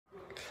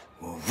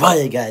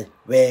Brother guys,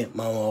 Red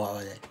Mama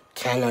Water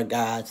channel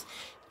guys,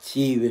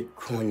 TV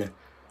corner,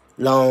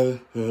 long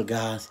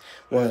guys,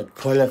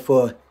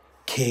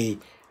 124K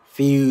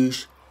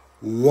views,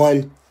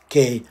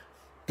 1K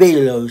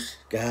videos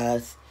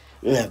guys.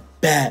 Not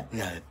bad.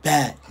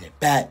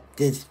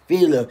 This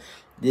video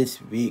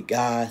this week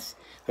guys.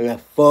 On the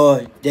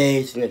 4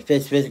 days in the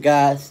festival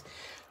guys.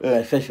 On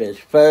the festival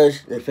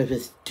first, the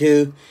festival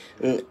 2,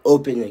 and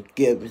open the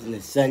gifts on the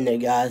Sunday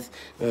guys.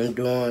 I'm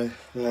doing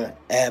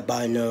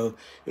everybody know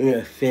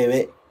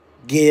favorite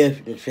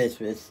gift in the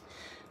festivals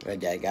like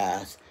that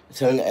guys.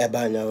 So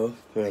everybody know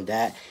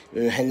that.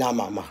 And hang out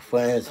with my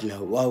friends in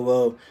the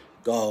world,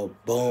 go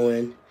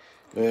bowling.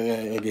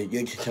 And the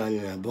YouTube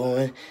channel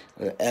bowling.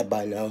 And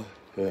everybody know.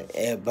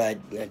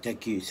 Everybody,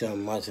 thank you so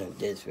much on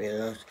this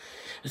video.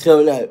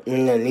 So the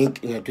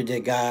link to the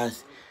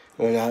guys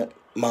on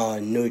my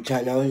new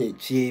channel,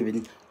 it's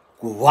even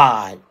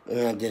wide.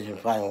 Just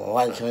find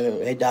one channel,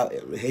 hit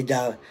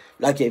that,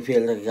 like if you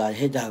look guys,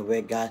 hit that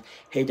red guys,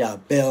 hit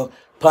that bell,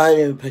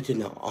 finally put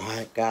it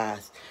on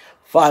guys.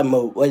 5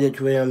 more weather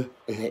to them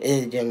in the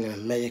Asian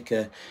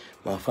America.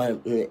 My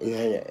friend,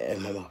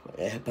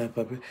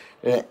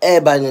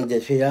 everybody in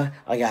this video,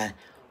 I got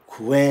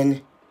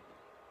Quinn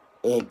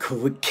and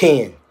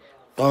Ken,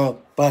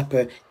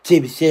 Bumper,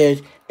 TV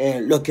series,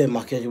 and look at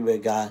my category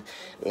guys.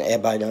 And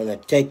everybody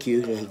don't thank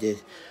you and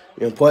this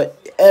important.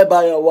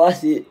 Everybody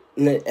watch it,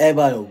 and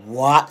everybody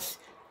watch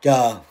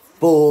the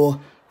full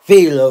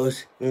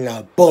videos,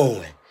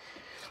 boom.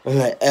 And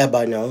let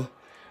everybody know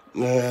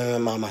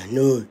my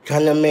new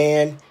channel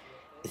man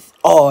is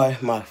all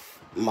my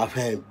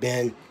friend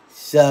Ben,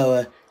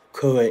 Sarah,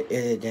 Corey,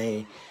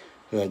 everything,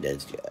 and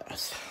that's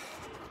guys.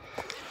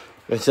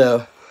 And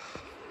so.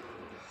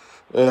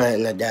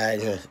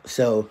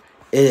 So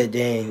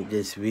everything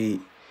this week.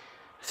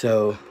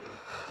 So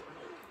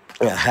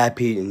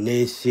happy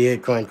this year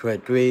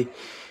 2023.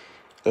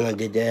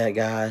 Did that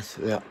guys.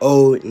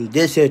 And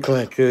this year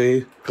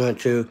 22.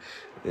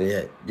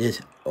 Yeah,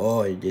 this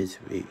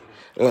week.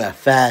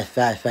 Fast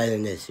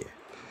in this year.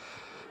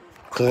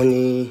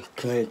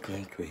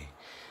 2023.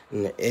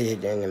 And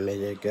everything that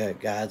made it good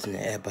guys and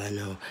everybody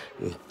know.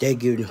 And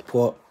thank you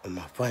for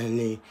my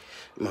family,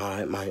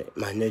 my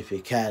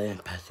nephew Calvin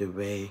passed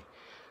away.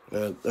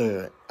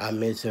 I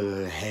miss him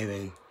in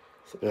heaven,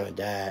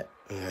 dad,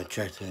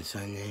 church on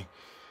Sunday.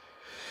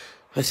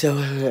 So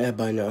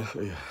everybody know,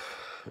 do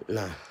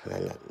not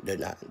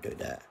do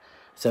that.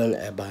 So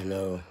everybody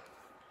know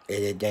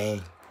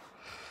everything.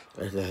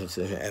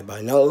 So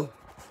everybody know.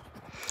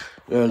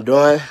 I'm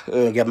doing. I'm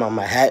gonna get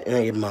my hat. I'm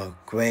gonna get my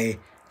gray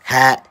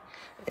hat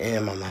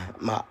and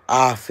my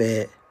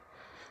outfit.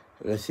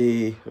 Let's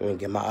see. I'm gonna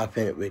get my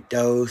outfit with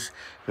those.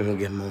 I'm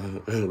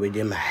gonna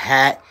get my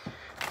hat.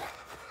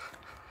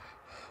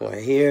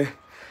 Right here,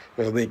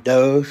 with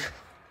those,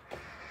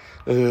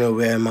 I'm gonna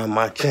wear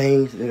my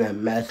chains, and I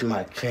match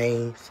my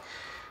chains.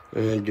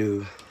 I'm gonna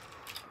do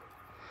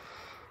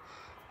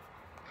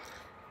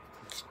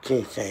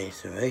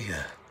chains right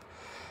here.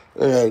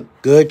 And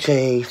good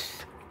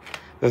chains,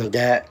 and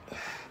that.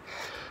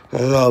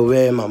 I'm gonna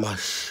wear I'm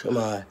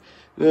gonna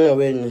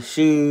wear the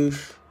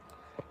shoes.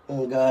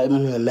 Oh God,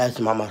 I'm gonna match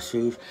my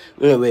shoes.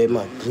 I'm gonna wear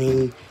my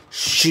green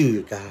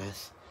shoes,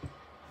 guys.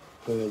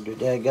 I'm gonna do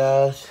that,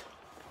 guys.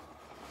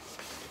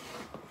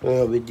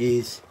 With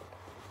these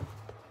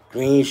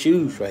green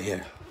shoes right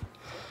here.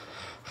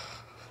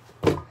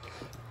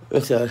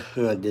 And so,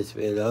 this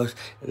videos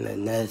in the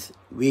next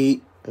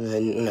week,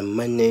 and the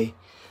Monday,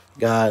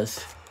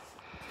 guys.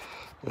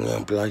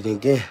 I'm blogging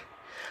again.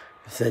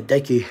 So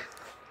thank you.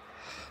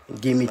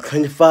 Give me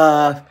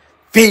 25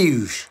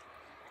 views.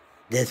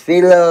 This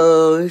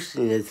videos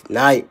this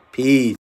night. Peace.